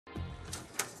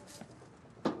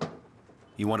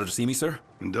You wanted to see me, sir?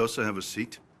 Mendoza, have a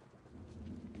seat.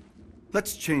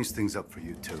 Let's change things up for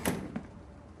you two.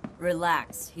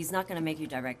 Relax. He's not gonna make you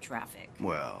direct traffic.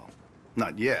 Well,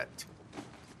 not yet.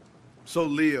 So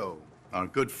Leo, our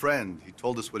good friend, he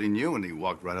told us what he knew and he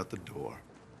walked right out the door.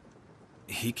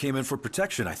 He came in for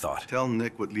protection, I thought. Tell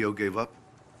Nick what Leo gave up.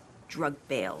 Drug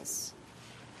bails.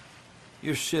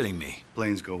 You're shitting me.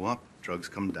 Planes go up, drugs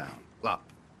come down. Up.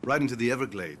 Right into the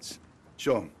Everglades.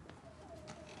 Show him.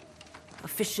 A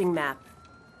fishing map.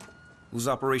 Whose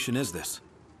operation is this?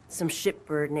 Some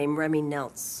shipbird named Remy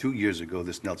Neltz. 2 years ago,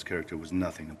 this Neltz character was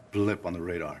nothing, a blip on the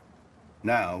radar.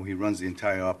 Now, he runs the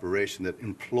entire operation that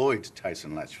employed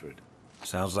Tyson Latchford.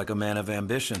 Sounds like a man of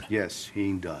ambition. Yes,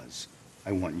 he does.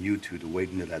 I want you two to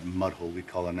wade into that mud hole we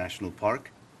call a national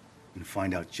park and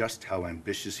find out just how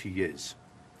ambitious he is.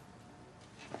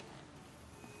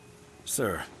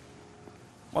 Sir,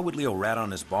 why would Leo rat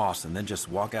on his boss and then just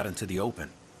walk out into the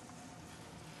open?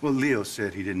 Well, Leo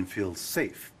said he didn't feel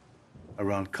safe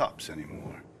around cops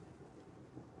anymore.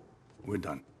 We're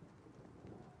done.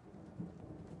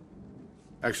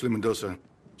 Actually, Mendoza,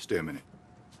 stay a minute.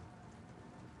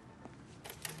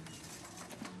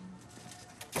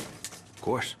 Of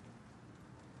course.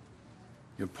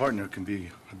 Your partner can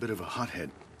be a bit of a hothead.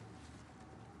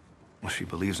 Well, she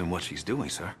believes in what she's doing,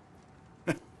 sir.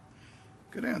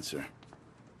 Good answer.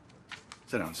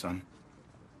 Sit down, son.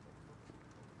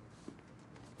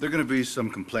 There are gonna be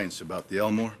some complaints about the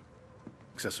Elmore.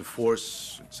 Excessive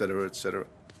force, etc., etc.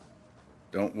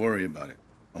 Don't worry about it.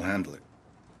 I'll handle it.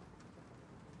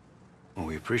 Well,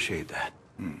 we appreciate that.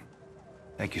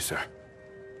 Thank you, sir.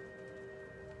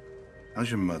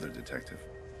 How's your mother, Detective?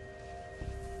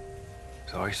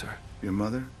 Sorry, sir. Your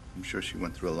mother? I'm sure she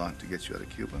went through a lot to get you out of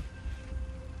Cuba.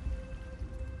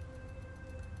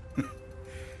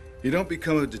 You don't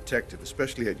become a detective,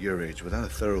 especially at your age, without a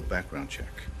thorough background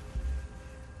check.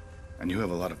 And you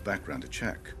have a lot of background to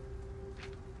check.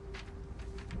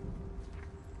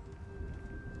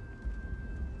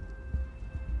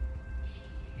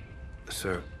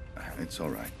 Sir, It's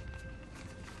all right.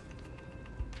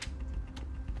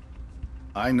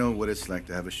 I know what it's like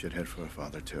to have a shithead for a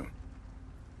father, too.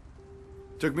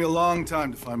 Took me a long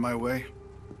time to find my way.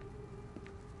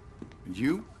 And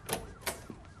you?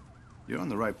 You're on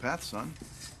the right path, son.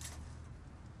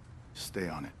 Stay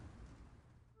on it.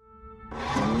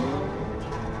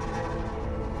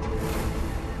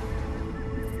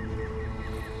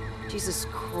 Jesus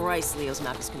Christ, Leo's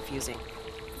map is confusing.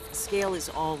 The scale is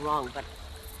all wrong, but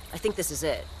I think this is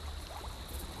it.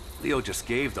 Leo just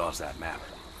gave Dawes that map.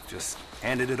 Just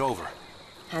handed it over.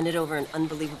 Handed over an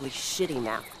unbelievably shitty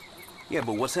map. Yeah,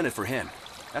 but what's in it for him?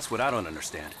 That's what I don't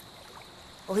understand.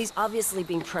 Well, he's obviously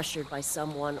being pressured by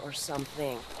someone or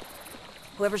something.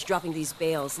 Whoever's dropping these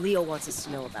bales, Leo wants us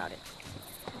to know about it.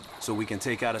 So we can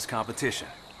take out his competition,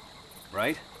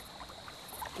 right?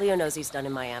 Leo knows he's done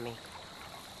in Miami.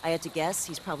 I had to guess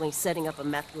he's probably setting up a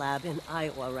meth lab in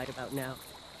Iowa right about now.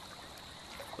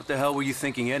 What the hell were you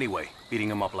thinking anyway, beating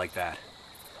him up like that?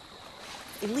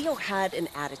 Leo had an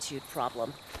attitude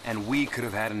problem. And we could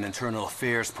have had an internal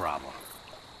affairs problem.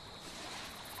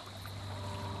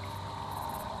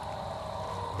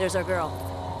 There's our girl.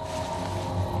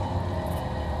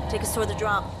 Take us toward the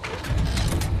drop.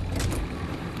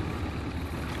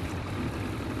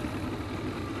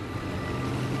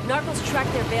 Narcos track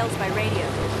their bales by radio.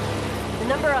 The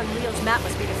number on Leo's map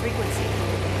must be the frequency.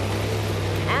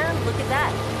 And look at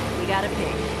that. We got a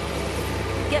ping.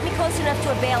 Get me close enough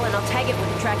to a bale and I'll tag it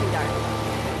with a tracking dart.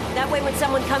 That way when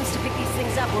someone comes to pick these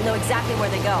things up, we'll know exactly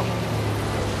where they go.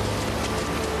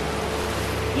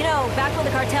 You know, back when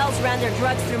the cartels ran their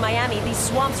drugs through Miami, these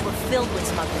swamps were filled with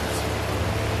smugglers.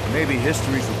 Maybe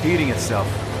history's repeating itself.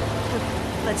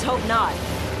 Let's hope not.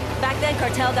 Back then,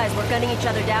 cartel guys were gunning each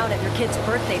other down at their kids'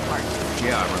 birthday parties.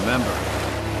 Yeah, I remember.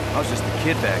 I was just a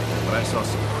kid back then, but I saw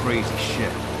some crazy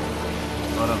shit.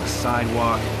 Blood on the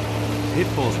sidewalk, pit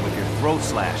bulls with your throat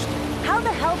slashed. How the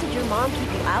hell did your mom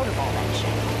keep you out of all that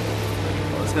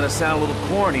shit? Well, it's gonna sound a little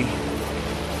corny.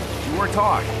 She worked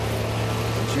hard.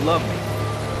 And she loved me.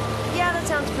 Yeah, that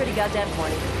sounds pretty goddamn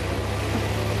corny.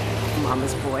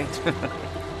 Mama's boy.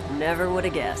 Never would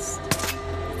have guessed.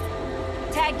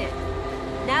 Tagged it.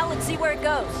 Now let's see where it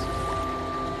goes.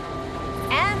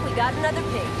 And we got another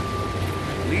pig.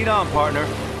 Lead on, partner.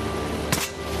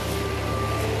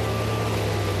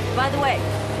 By the way,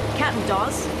 Captain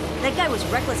Dawes, that guy was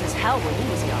reckless as hell when he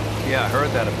was young. Yeah, I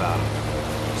heard that about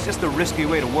him. It's just a risky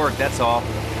way to work, that's all.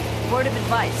 Word of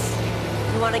advice.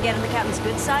 You want to get on the captain's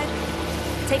good side?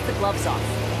 Take the gloves off.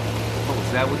 Oh,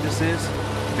 is that what this is?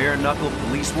 Bare-knuckle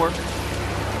police work?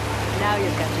 Now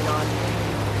you're catching on.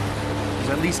 He's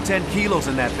at least 10 kilos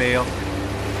in that bale.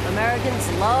 Americans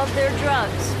love their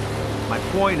drugs. My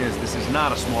point is, this is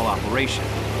not a small operation.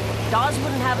 Dawes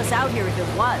wouldn't have us out here if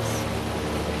it was.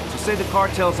 So say the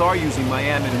cartels are using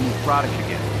Miami to move product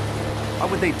again. Why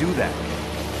would they do that?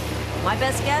 My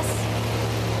best guess?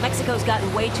 Mexico's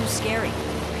gotten way too scary.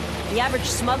 The average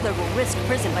smuggler will risk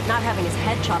prison, but not having his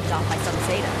head chopped off by some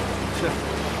Zeta.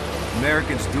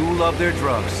 Americans do love their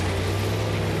drugs.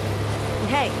 And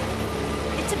hey,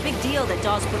 it's a big deal that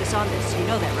Dawes put us on this. You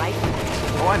know that, right?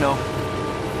 Oh, I know.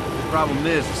 The problem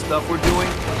is, the stuff we're doing,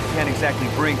 we can't exactly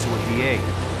bring to a DA.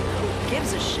 Who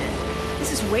gives a shit?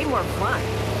 This is way more fun.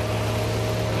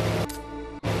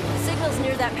 The signal's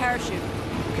near that parachute.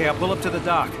 Okay, I'll pull up to the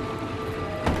dock.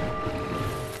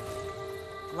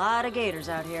 A lot of gators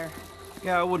out here.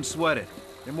 Yeah, I wouldn't sweat it.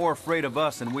 They're more afraid of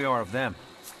us than we are of them.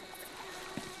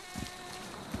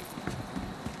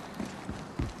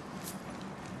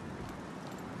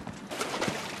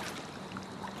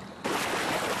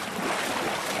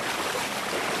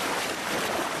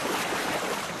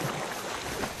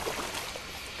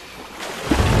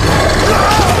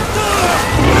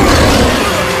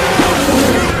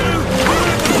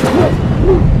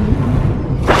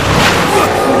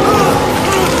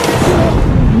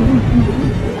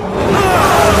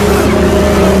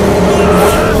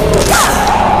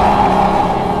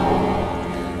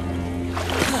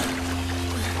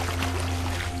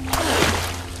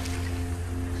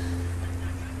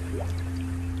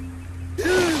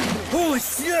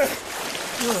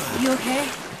 You okay?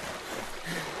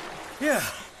 Yeah,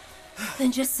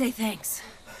 Then just say thanks.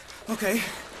 okay.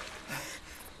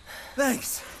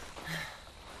 Thanks.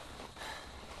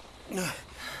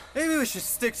 Maybe we should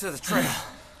stick to the trail.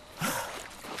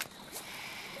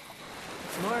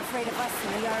 More afraid of us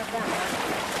than we are of them,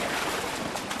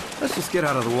 huh? Let's just get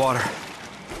out of the water.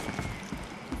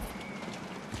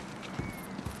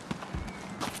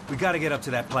 We gotta get up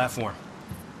to that platform.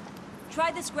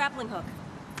 Try this grappling hook.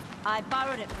 I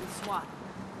borrowed it from SWAT.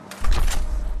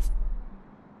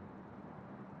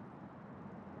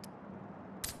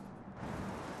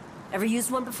 Ever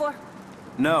used one before?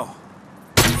 No.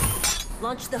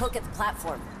 Launch the hook at the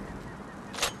platform.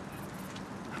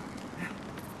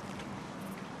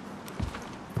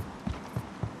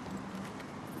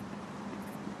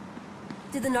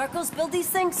 Did the narcos build these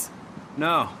things?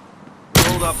 No.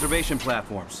 Old observation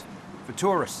platforms. For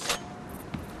tourists.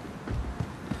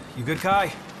 You good,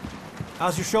 Kai?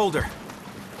 How's your shoulder?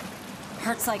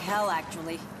 Hurts like hell,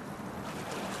 actually.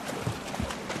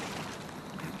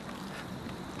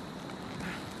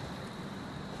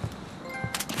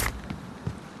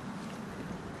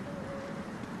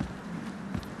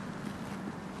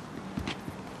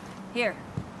 Here.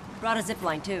 Brought a zip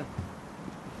line, too.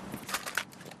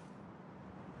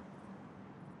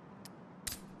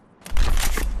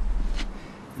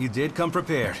 You did come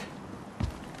prepared.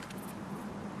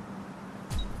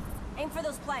 Aim for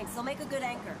those planks. They'll make a good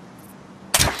anchor.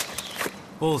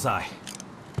 Bullseye.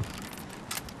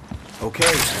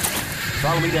 Okay.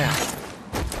 Follow me down.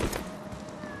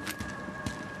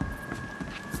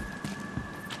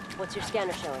 What's your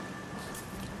scanner showing?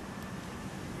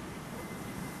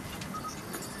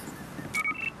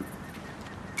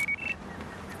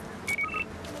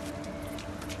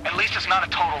 At least it's not a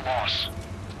total loss.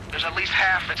 There's at least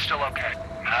half that's still okay.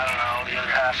 I don't know, the other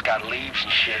half's got leaves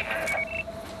and shit.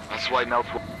 That's why now.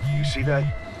 You see that?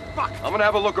 Fuck! I'm gonna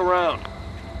have a look around.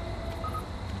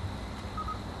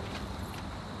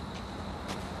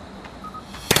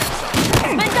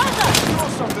 Mendoza! Throw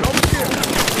something over here.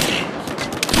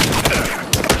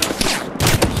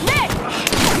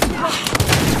 Nick!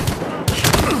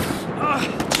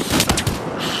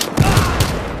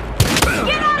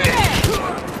 Get out of there!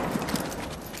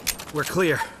 We're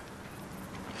clear.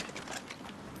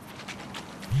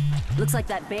 Looks like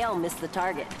that bale missed the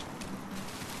target.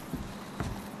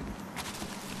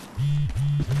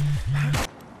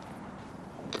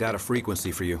 Got a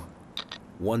frequency for you.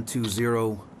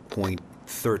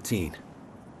 120.13.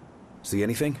 See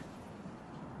anything?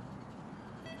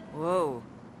 Whoa.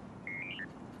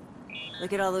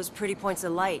 Look at all those pretty points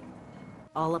of light.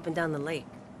 All up and down the lake.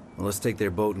 Well, let's take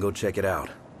their boat and go check it out.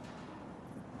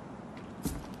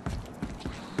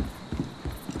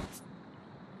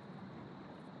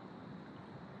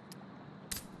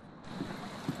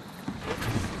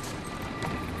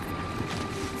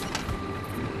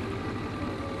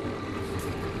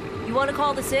 You want to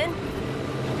call this in?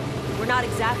 We're not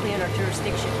exactly in our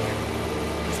jurisdiction here.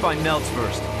 Let's find Nelts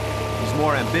first. He's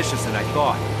more ambitious than I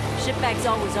thought. Shitbags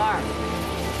always are.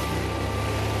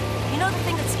 You know the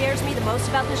thing that scares me the most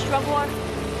about this drug war?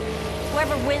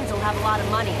 Whoever wins will have a lot of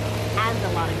money and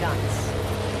a lot of guns.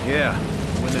 Yeah,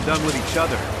 when they're done with each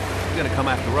other, they're gonna come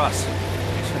after us.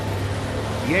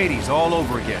 The 80s all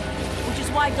over again. Which is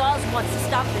why Dawes wants to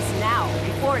stop this now,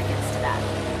 before it gets to that.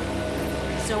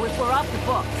 So if we're off the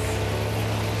books,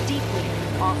 deeply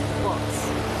off the books,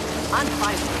 I'm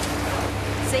fine with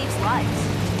it. Saves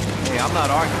lives. Hey, I'm not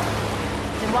arguing.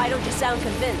 Then why don't you sound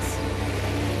convinced?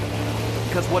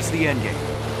 Because what's the end game?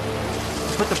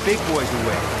 Put the big boys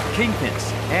away,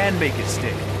 kingpins, and make it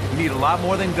stick. You need a lot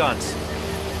more than guns.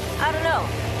 I don't know.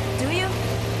 Do you?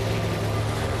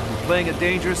 You're playing a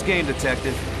dangerous game,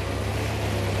 Detective.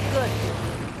 Good.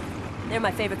 They're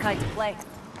my favorite kind to play.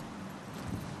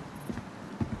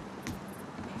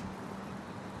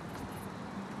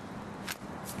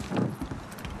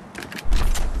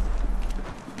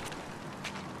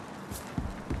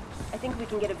 I think we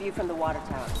can get a view from the water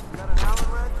tower. Got an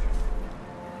Allen wrench?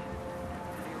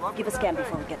 Give a scan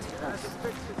before we get too close.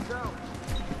 Fix yourself.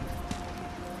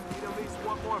 Need at least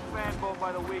one more fan boat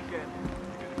by the weekend.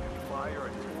 You gonna do fire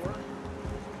at 4?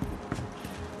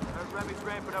 Remy's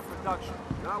ramping up production.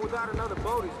 Not without another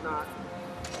boat, he's not.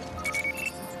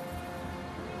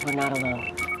 We're not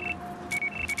alone.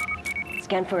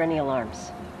 Scan for any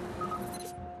alarms.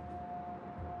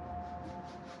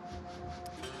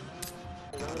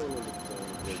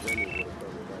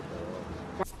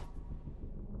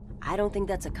 I don't think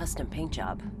that's a custom paint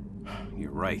job.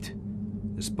 You're right.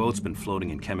 This boat's been floating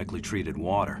in chemically treated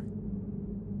water.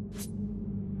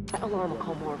 That alarm will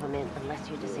call more of them in unless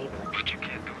you disable it. But you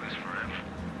can't do this forever.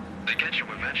 They get you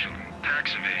eventually.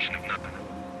 Tax evasion if nothing.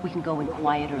 We can go in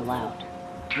quiet or loud.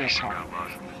 Your Tracing call. got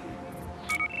lost.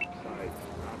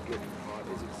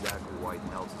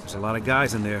 There's a lot of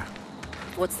guys in there.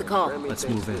 What's the call? Let's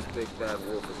move in.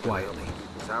 Quietly.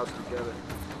 His house together.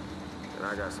 And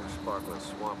I got some sparkling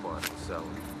swamp art to sell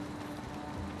him.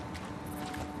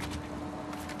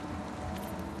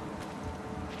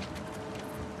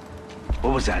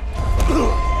 What was that?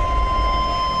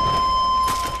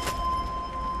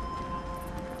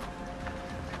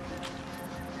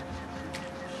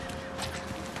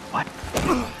 What?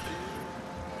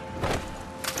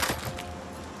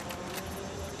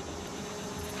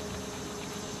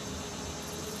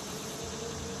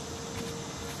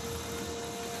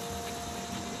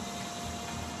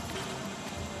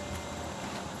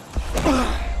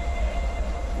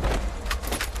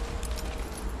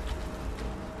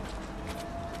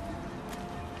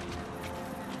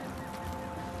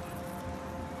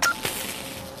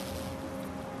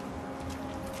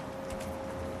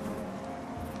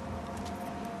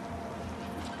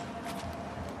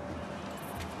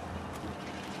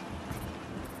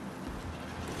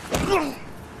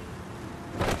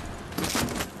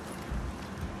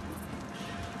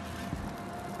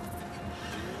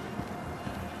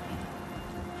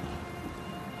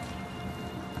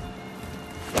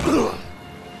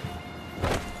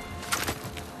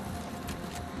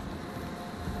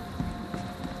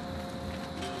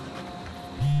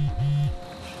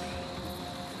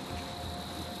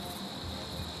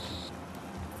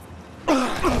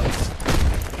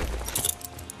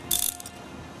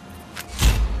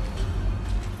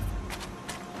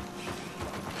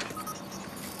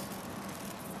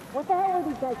 What the hell are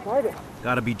these guys guarding?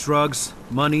 Gotta be drugs,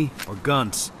 money, or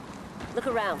guns. Look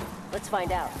around. Let's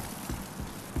find out.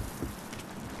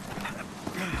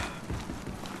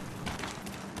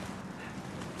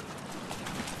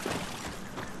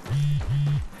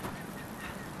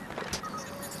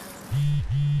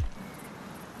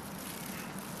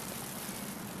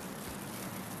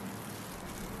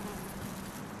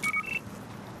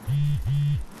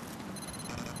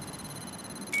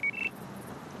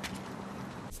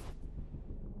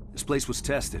 This place was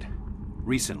tested.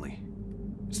 Recently.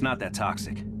 It's not that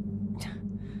toxic.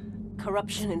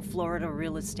 Corruption in Florida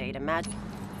real estate. Imagine.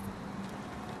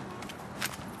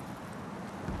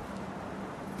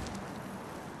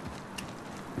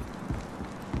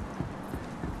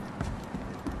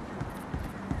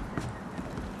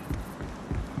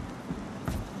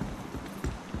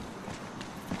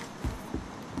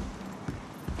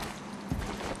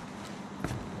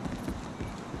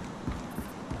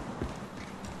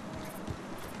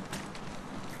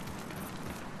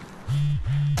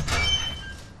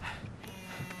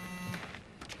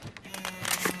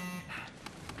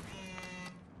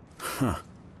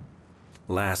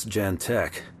 Last gen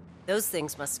tech. Those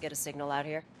things must get a signal out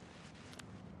here.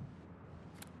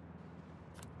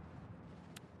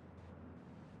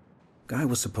 Guy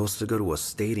was supposed to go to a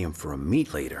stadium for a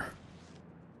meet later.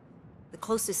 The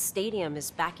closest stadium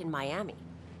is back in Miami.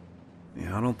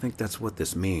 Yeah, I don't think that's what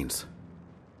this means.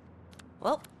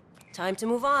 Well, time to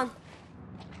move on.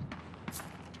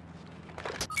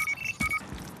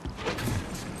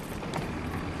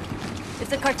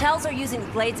 the cartels are using the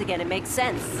Glades again, it makes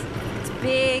sense. It's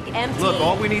big, empty... Look,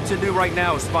 all we need to do right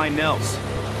now is find Nels.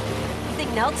 You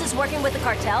think Nelts is working with the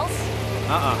cartels?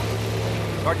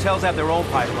 Cartels have their own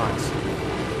pipelines.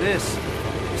 This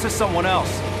is someone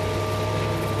else.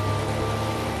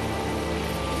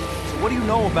 So what do you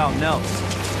know about Nels?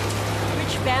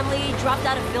 Rich family, dropped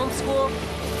out of film school.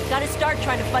 Got his start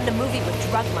trying to fund a movie with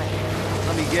drug money.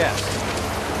 Let me guess.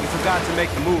 You forgot to make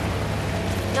the movie.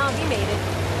 No, he made it.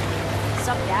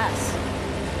 Sucked ass.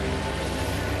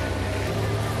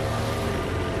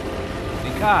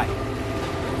 Hey, Kai.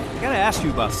 I gotta ask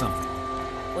you about something.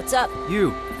 What's up?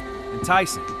 You and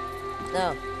Tyson.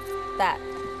 No, that.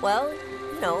 Well,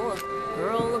 you know, a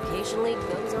girl occasionally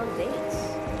goes on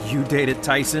dates. You dated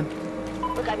Tyson?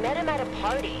 Look, I met him at a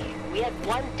party. We had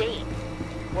one date.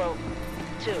 Well,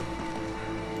 two.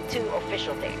 Two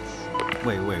official dates.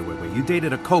 Wait. You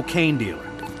dated a cocaine dealer.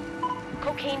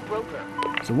 Cocaine broker.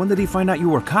 So when did he find out you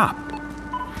were a cop?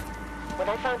 When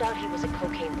I found out he was a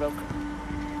cocaine broker.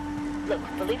 Look,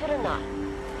 believe it or not,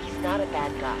 he's not a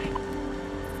bad guy.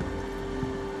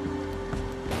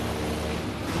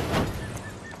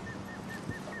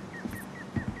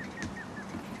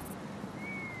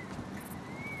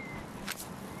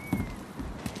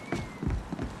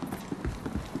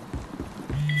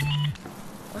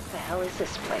 What the hell is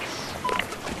this place?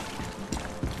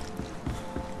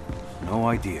 No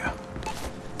idea.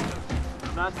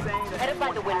 I'm not saying that... Head up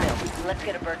by the window, and let's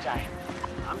get a bird's eye.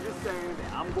 I'm just saying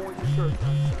that I'm going to church on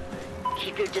Sunday.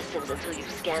 Keep your distance until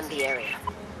you've scanned the area.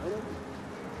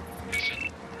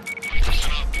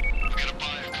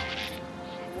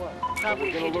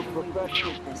 Probably We're gonna look figured we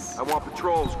professional. would this. I want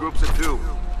patrols, groups of 2.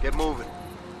 Get moving.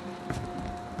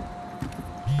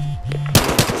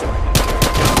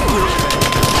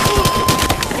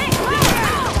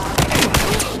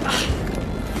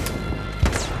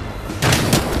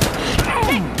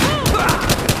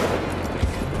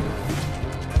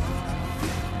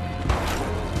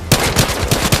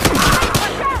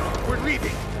 We're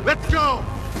leaving. Let's go!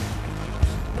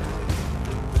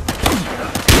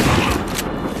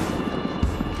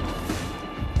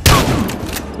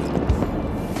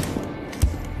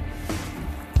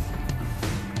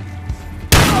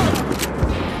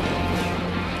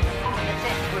 That's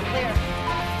it, we're clear.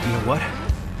 You know what?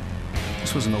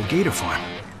 This was an old Gator farm.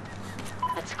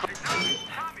 That's cool.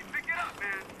 Tommy, pick it up,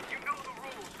 man. You know the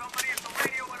rules. Somebody at the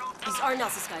radio and all... These are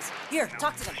Nelson's guys. Here,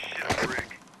 talk to them.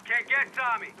 Rick. Can't get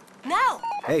Tommy. Now!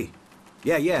 Hey.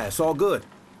 Yeah, it's all good.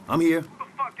 I'm here. Who the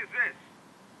fuck is this?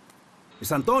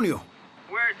 It's Antonio.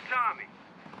 Where's Tommy?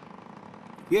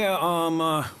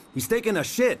 Yeah, he's taking a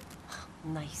shit.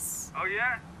 Nice. Oh,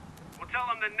 yeah? Well, tell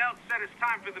him that Nelt said it's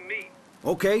time for the meet.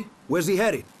 Okay, where's he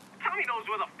headed? Tommy knows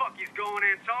where the fuck he's going,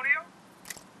 Antonio.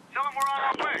 Tell him we're on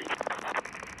our way.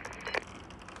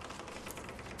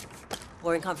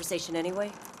 Boring conversation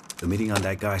anyway? The meeting on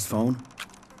that guy's phone?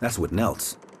 That's with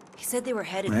Nelts. He said they were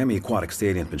headed... Miami Aquatic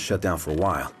Stadium's been shut down for a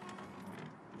while.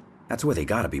 That's where they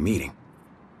gotta be meeting.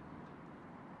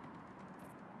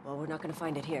 Well, we're not gonna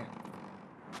find it here.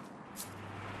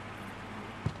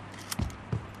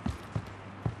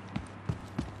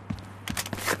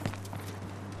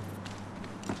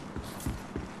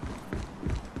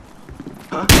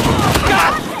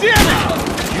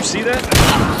 Did you see that?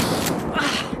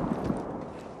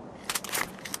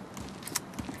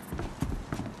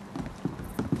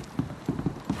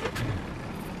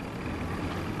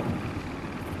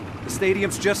 The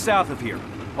stadium's just south of here.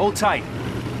 Hold tight.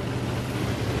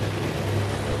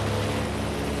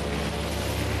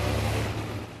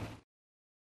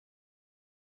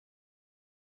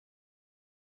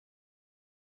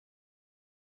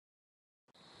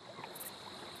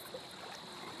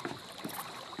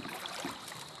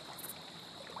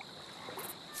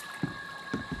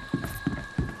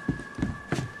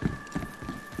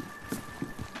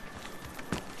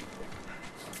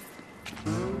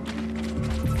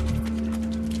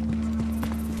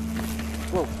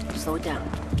 Whoa, slow it down.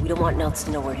 We don't want Nelts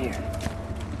to know we're here.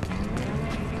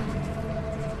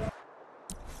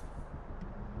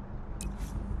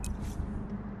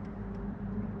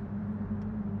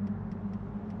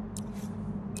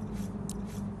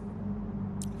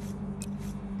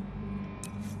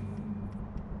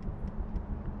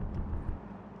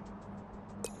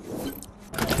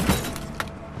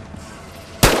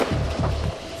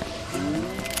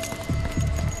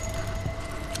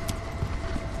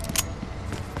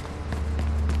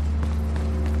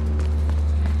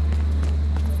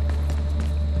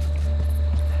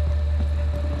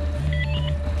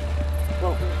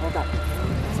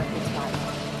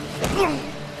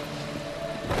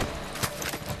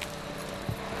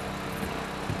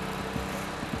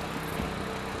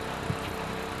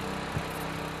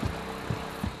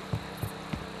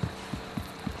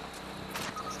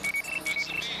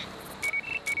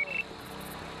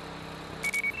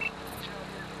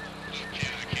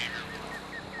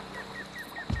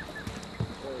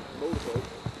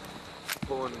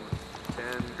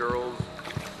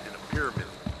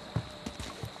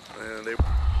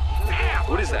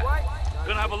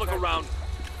 Gonna have a look around.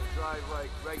 Drive like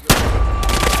regular.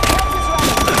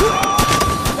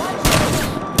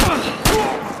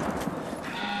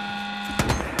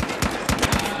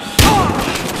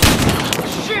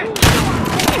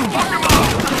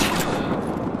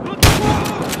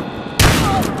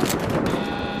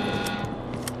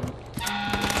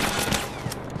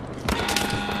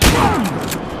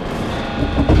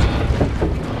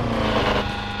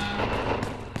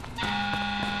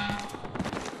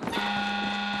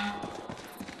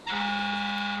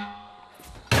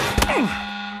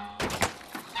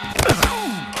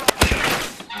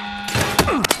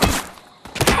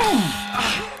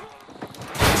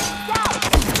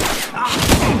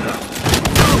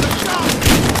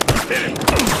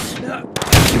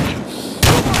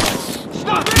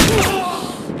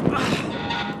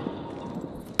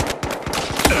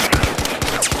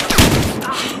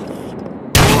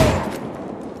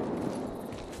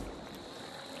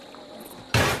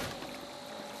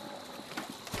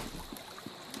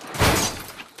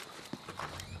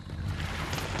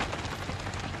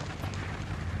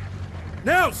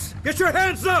 Nels, get your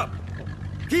hands up!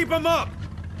 Keep them up!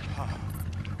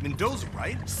 Mendoza,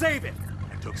 right? Save it!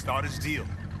 I took Starter's deal.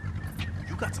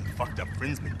 You got some fucked up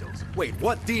friends, Mendoza. Wait,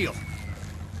 what deal?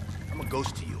 I'm a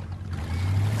ghost to you.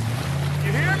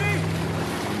 You hear me?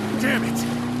 Damn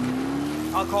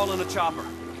it! I'll call in a chopper.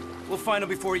 We'll find him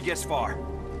before he gets far.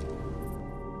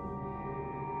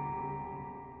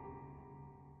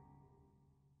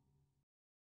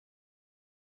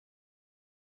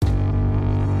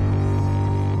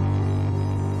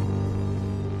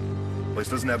 Place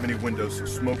doesn't have many windows, so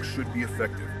smoke should be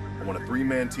effective. I want a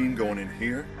 3-man team going in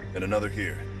here and another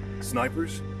here.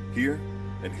 Snipers, here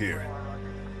and here.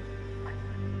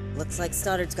 Looks like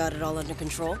Stoddard's got it all under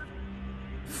control.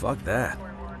 Fuck that.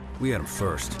 We had him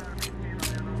first.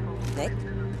 Nick?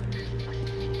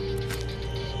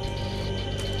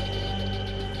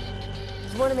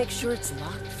 You want to make sure it's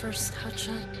locked first,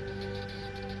 Hotshot?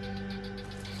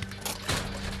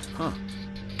 Huh.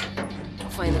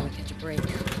 Finally catch a break.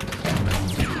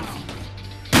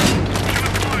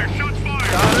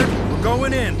 Stoddard, we're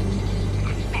going in.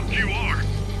 Fuck you are.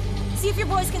 See if your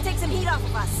boys can take some heat off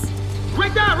of us.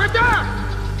 Right there! Right there!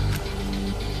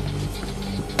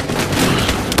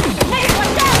 Hey,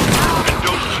 what's that?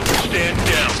 Mendoza, stand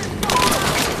down.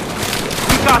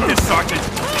 We got this, Sergeant!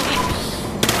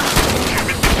 Damn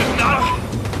it, this is not...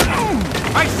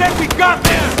 I said we got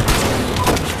this!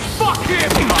 Fuck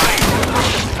him!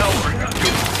 Hell, we're gonna do.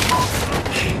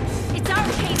 It's our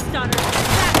case, Stoddard.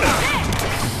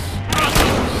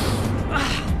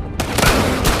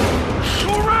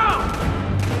 Go around!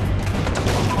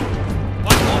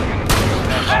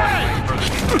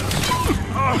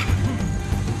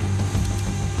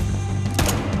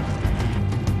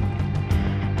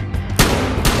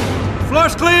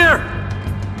 Floor's clear!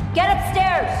 Get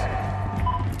upstairs!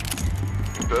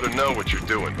 You better know what you're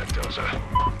doing, Mendoza.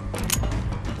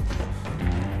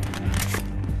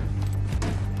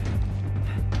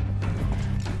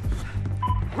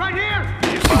 Right here!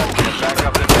 Back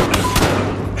up this.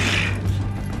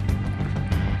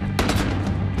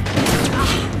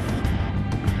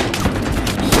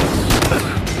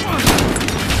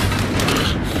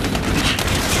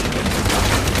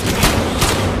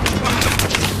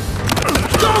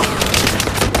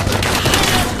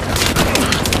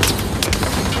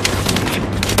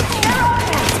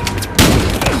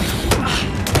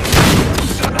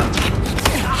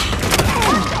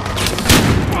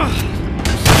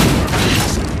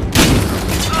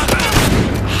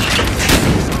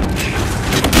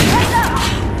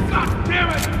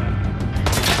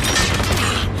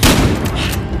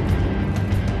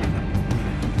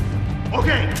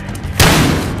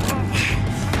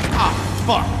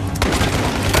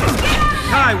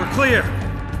 Kai, we're clear!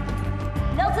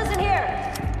 Nels isn't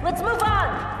here. Let's move on.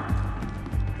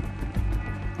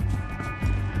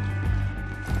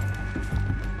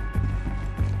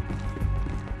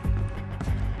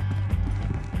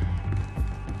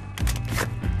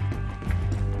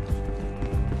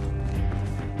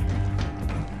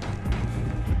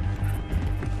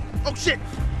 Oh shit!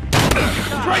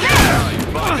 Right here! You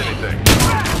find anything?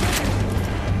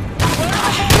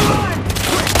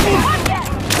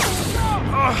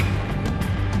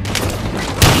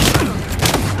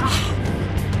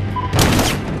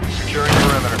 Securing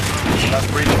perimeter. Left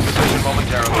breaching position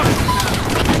momentarily.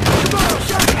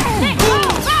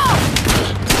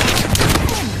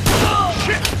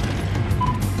 Shit!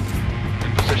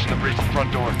 In position to breach the front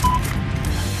door.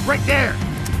 Right there!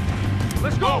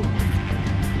 Let's go!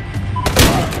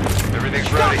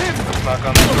 Everything's ready. Let's knock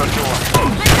on the front door.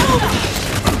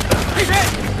 He's hit!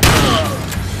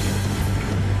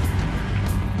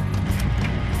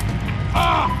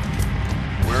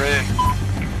 We're in.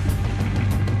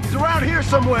 He's around here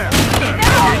somewhere.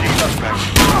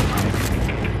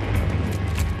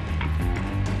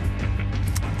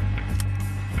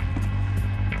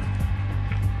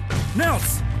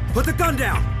 Nels! Put the gun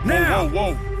down! Now!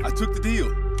 Whoa, whoa! I took the deal.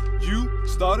 You,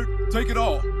 Stoddard, take it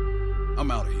all.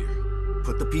 I'm out of here.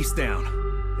 Put the piece down.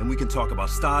 Then we can talk about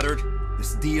Stoddard,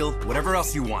 this deal, whatever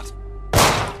else you want.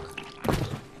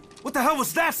 What the hell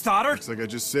was that, Stoddard? Looks like I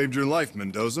just saved your life,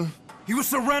 Mendoza. He was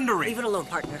surrendering. Leave it alone,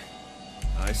 partner.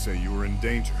 I say you were in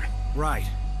danger. Right.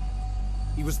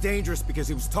 He was dangerous because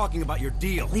he was talking about your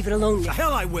deal. Leave it alone, The Nick.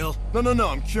 hell I will! No,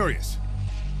 I'm curious.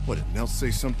 What, did Nels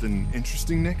say something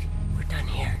interesting, Nick? We're done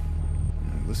here.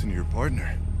 Listen to your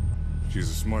partner. She's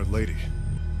a smart lady.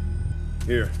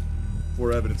 Here,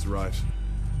 before evidence arrives.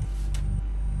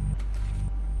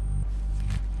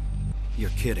 You're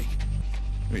kidding.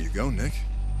 There you go, Nick.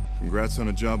 Congrats on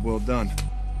a job well done.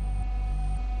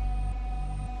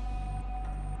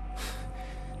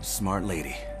 Smart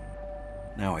lady.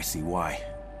 Now I see why.